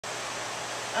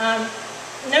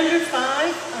Number 5,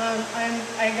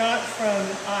 I got from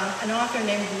an author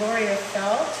named Gloria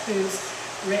Felt, who's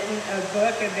written a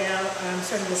book about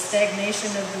sort of the stagnation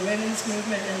of the women's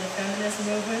movement and the feminist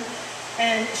movement.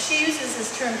 And she uses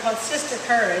this term called sister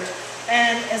courage.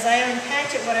 And as I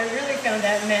unpacked it, what I really found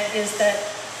that meant is that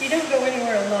you don't go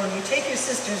anywhere alone. You take your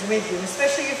sisters with you,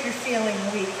 especially if you're feeling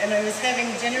weak. And I was having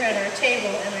dinner at our table,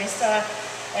 and I saw,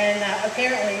 and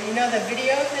apparently, you know the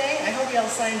video thing? I hope you all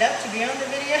signed up to be on the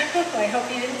video. I hope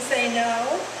you didn't say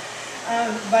no.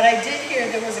 But I did hear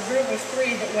there was a group of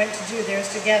 3 that went to do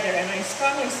theirs together, and I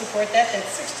strongly support that.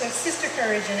 That's sister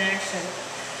courage in action.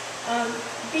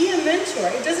 Be a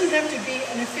mentor. It doesn't have to be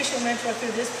an official mentor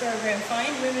through this program.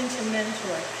 Find women to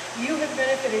mentor. You have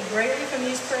benefited greatly from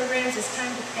these programs. It's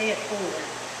time to pay it forward.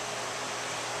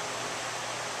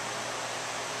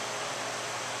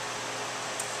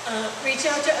 Reach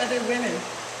out to other women.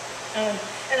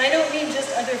 And I don't mean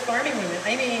just other farming women.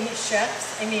 I mean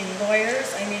chefs, I mean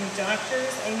lawyers, I mean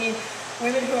doctors, I mean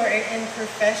women who are in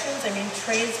professions, I mean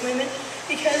tradeswomen.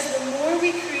 Because the more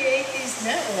we create these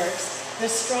networks, the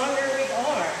stronger we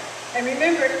are. And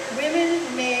remember, women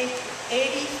make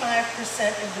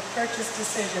 85% of the purchase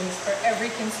decisions for every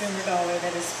consumer dollar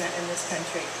that is spent in this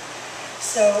country.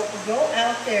 So go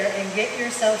out there and get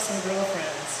yourself some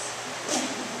girlfriends.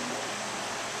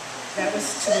 That was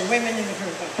to the women in the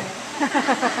group, okay?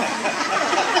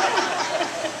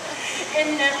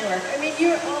 And network. I mean,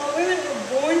 women were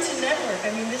born to network.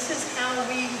 I mean, this is how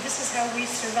we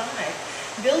survive.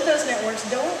 Build those networks.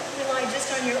 Don't rely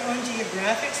just on your own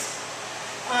geographics,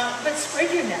 but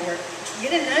spread your network.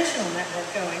 Get a national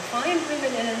network going. Find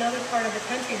women in another part of the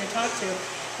country to talk to.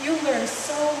 You'll learn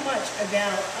so much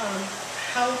about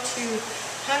how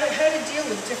to deal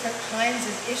with different kinds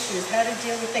of issues, how to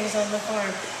deal with things on the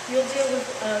farm. You'll deal with,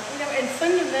 and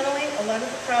fundamentally, a lot of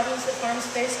the problems that farms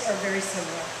face are very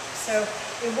similar. So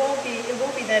it won't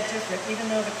be that different, even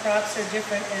though the crops are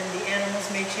different and the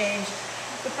animals may change.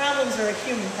 The problems are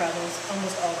human problems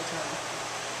almost all the time.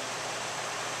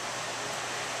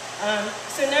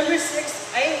 So number 6,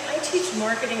 I teach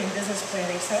marketing and business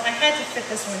planning, so I had to fit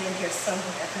this one in here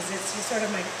somewhere because it's sort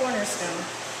of my cornerstone.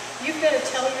 You've got to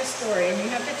tell your story, and you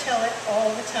have to tell it all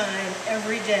the time,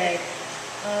 every day.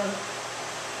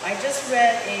 I just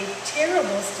read a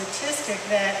terrible statistic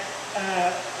that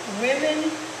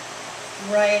women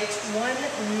write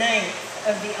 1/9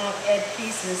 of the op-ed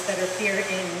pieces that appear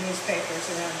in newspapers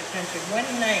around the country.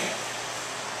 1/9.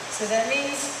 So that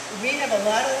means we have a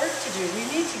lot of work to do. We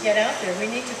need to get out there. We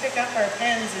need to pick up our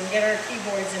pens and get our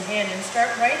keyboards in hand and start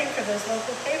writing for those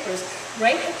local papers.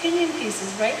 Write opinion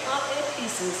pieces, write op-ed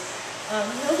pieces.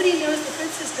 Nobody knows the food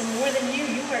system more than you.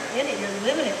 You are in it. You're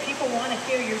living it. People want to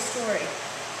hear your story.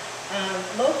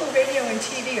 Local radio and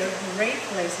TV are great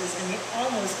places, and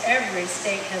almost every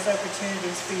state has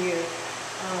opportunities for you.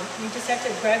 You just have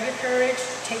to grab your courage,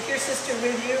 take your sister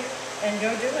with you, and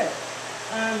go do it.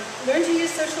 Learn to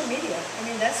use social media. I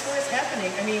mean, that's where it's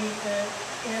happening. I mean,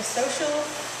 social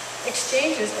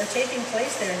exchanges are taking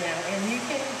place there now, and you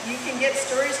can get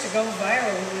stories to go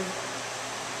viral with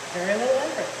very little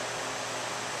effort.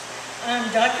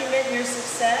 Document your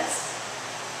success.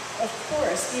 Of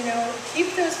course,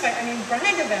 keep those,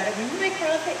 brag about it. When you make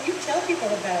profit, you tell people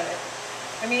about it.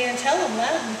 I mean, and tell them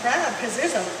loud and proud, because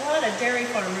there's a lot of dairy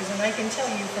farmers, and I can tell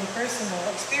you from personal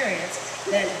experience,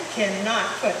 that cannot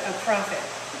put a profit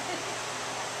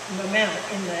amount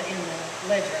in the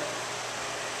ledger.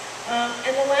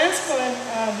 And the last one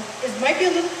might be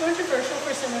a little controversial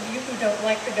for some of you who don't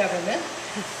like the government,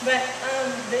 but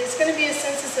it's going to be a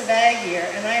census of ag year,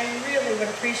 and I really would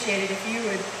appreciate it if you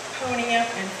would pony up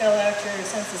and fill out your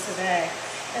census of ag.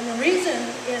 And the reason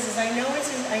is I know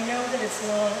that it's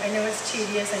long, I know it's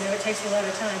tedious, I know it takes a lot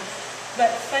of time, but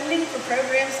funding for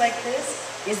programs like this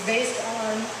is based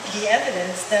on the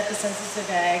evidence that the Census of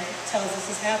Ag tells us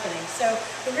is happening. So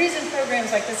the reason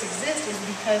programs like this exist is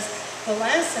because the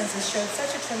last census showed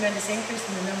such a tremendous increase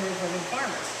in the number of women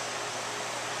farmers.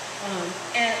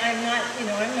 And I'm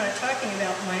not talking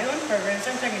about my own programs,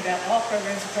 I'm talking about all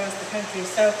programs across the country.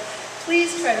 So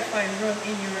please try to find room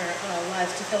in your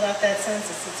lives to fill out that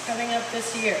census. It's coming up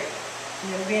this year.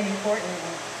 It'll be an important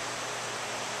one.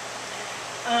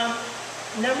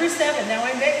 Number 7. Now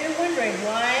I bet you're wondering,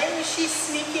 why is she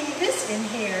sneaking this in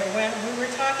here when we were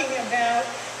talking about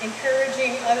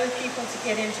encouraging other people to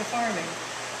get into farming?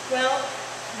 Well,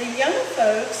 the young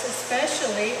folks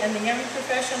especially, and the young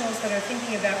professionals that are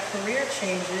thinking about career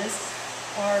changes,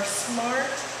 are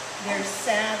smart, they're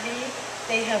savvy,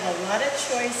 they have a lot of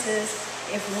choices.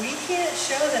 If we can't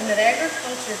show them that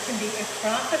agriculture can be a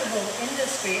profitable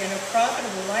industry and a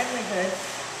profitable livelihood,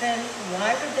 then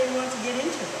why would they want to get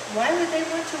into it? Why would they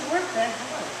want to work that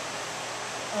hard?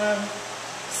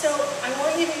 So I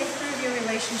want you to improve your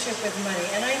relationship with money.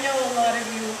 And I know a lot of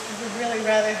you would really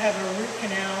rather have a root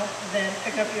canal than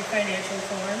pick up your financial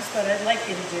forms, but I'd like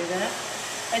you to do that.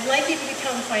 I'd like you to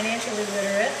become financially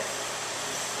literate.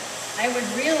 I would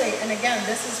really, and again,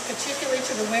 this is particularly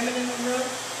to the women in the room,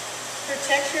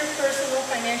 protect your personal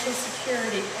financial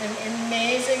security. An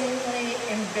amazingly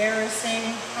embarrassing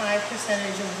high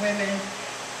percentage of women,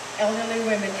 elderly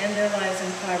women, end their lives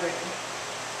in poverty.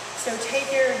 So take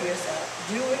care of yourself.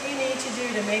 Do what you need to do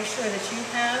to make sure that you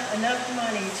have enough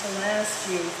money to last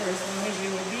you for as long as you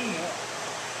will be here.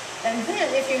 And then,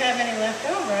 if you have any left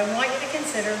over, I want you to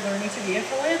consider learning to be a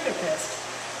philanthropist.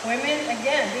 Women,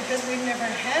 again, because we've never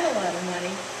had a lot of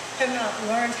money, have not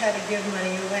learned how to give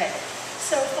money away.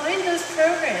 So find those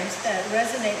programs that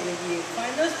resonate with you.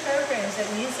 Find those programs that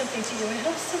mean something to you and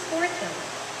help support them.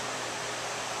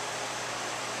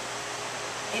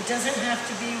 It doesn't have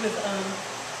to be with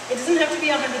it doesn't have to be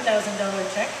a $100,000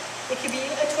 check. It could be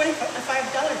a $5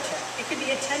 check. It could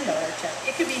be a $10 check.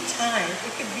 It could be time.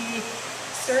 It could be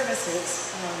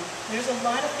services. There's a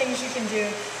lot of things you can do,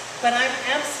 but I'm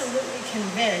absolutely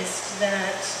convinced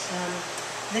that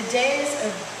the days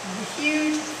of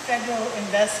huge federal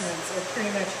investments are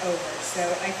pretty much over. So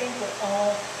I think we're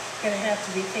all going to have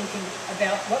to be thinking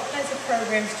about what kinds of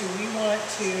programs do we want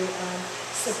to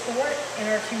support in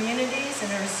our communities,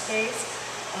 in our states,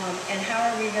 and how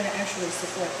are we going to actually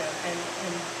support them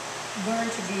and learn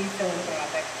to be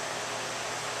philanthropic.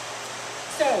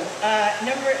 So,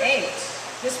 number 8,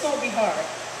 this won't be hard.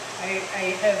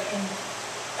 I have, in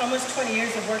almost 20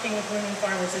 years of working with women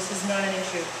farmers, this is not an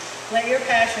issue. Let your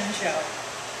passion show.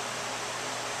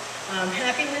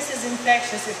 Happiness is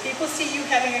infectious. If people see you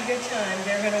having a good time,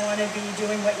 they're going to want to be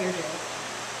doing what you're doing.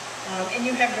 And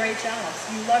you have great jobs.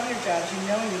 You love your jobs. You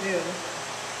know you do.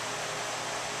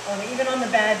 Even on the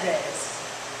bad days.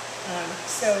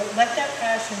 So let that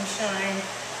passion shine.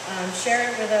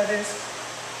 Share it with others.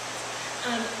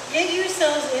 Get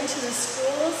yourselves into the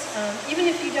schools. Even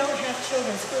if you don't have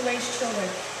children, school-age children,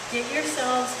 get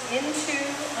yourselves into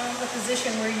a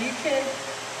position where you can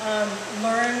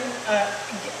learn,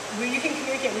 where you can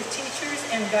communicate with teachers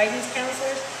and guidance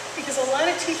counselors, because a lot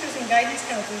of teachers and guidance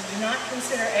counselors do not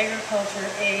consider agriculture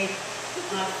a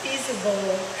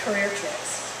feasible career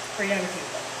choice for young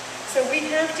people. So we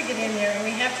have to get in there and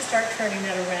we have to start turning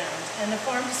that around. And the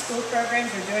farm-to-school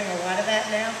programs are doing a lot of that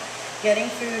now,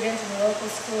 getting food into the local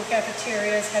school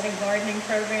cafeterias, having gardening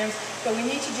programs, but we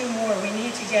need to do more. We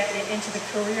need to get it into the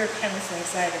career counseling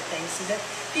side of things so that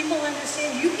people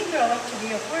understand you can grow up to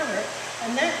be a farmer,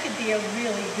 and that could be a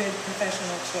really good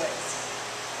professional choice.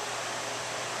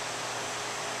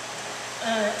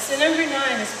 So number 9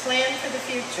 is plan for the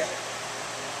future.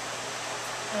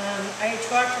 I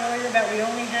talked earlier about we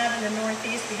only have in the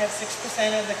Northeast, we have 6%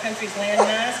 of the country's land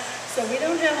mass, so we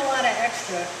don't have a lot of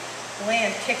extra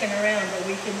land kicking around that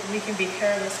we can be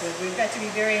careless with. We've got to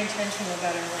be very intentional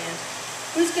about our land.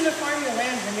 Who's going to farm your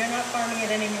land when you're not farming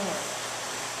it anymore?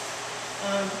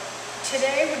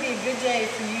 Today would be a good day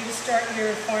for you to start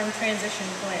your farm transition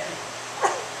plan.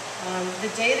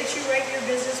 The day that you write your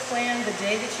business plan, the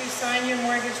day that you sign your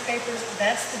mortgage papers,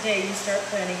 that's the day you start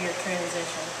planning your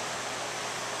transition.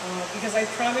 Because I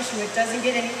promise you it doesn't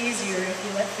get any easier if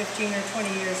you let 15 or 20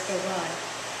 years go by.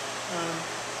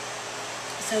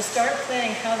 So start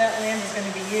planning how that land is going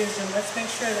to be used, and let's make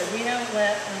sure that we don't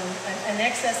let an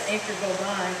excess acre go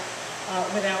by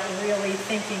without really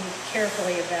thinking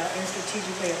carefully about and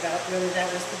strategically about whether that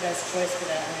was the best choice for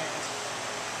that land.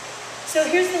 So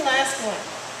here's the last one,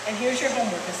 and here's your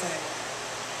homework assignment.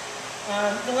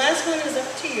 The last one is up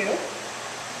to you.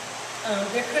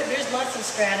 There's lots of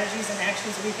strategies and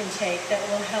actions we can take that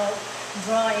will help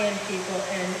draw in people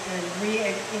and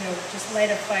just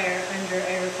light a fire under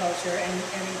agriculture and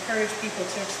encourage people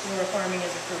to explore farming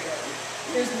as a career.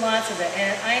 There's lots of it,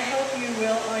 and I hope you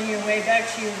will, on your way back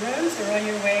to your rooms or on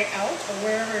your way out or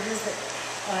wherever it is that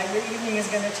your evening is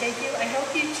going to take you, I hope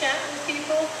you chat with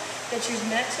people that you've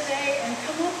met today and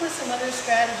come up with some other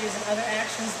strategies and other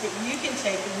actions that you can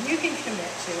take and you can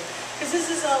commit to. Because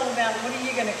this is all about what are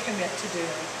you going to commit to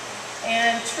doing.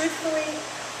 And truthfully,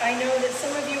 I know that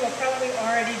some of you are probably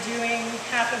already doing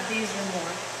half of these or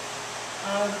more.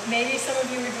 Maybe some of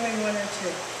you are doing 1 or 2.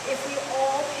 If we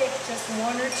all pick just 1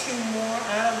 or 2 more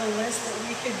out of the list that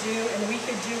we could do, and we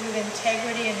could do with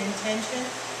integrity and intention,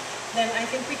 then I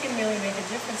think we can really make a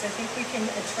difference. I think we can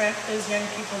attract those young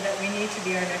people that we need to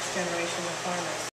be our next generation of farmers.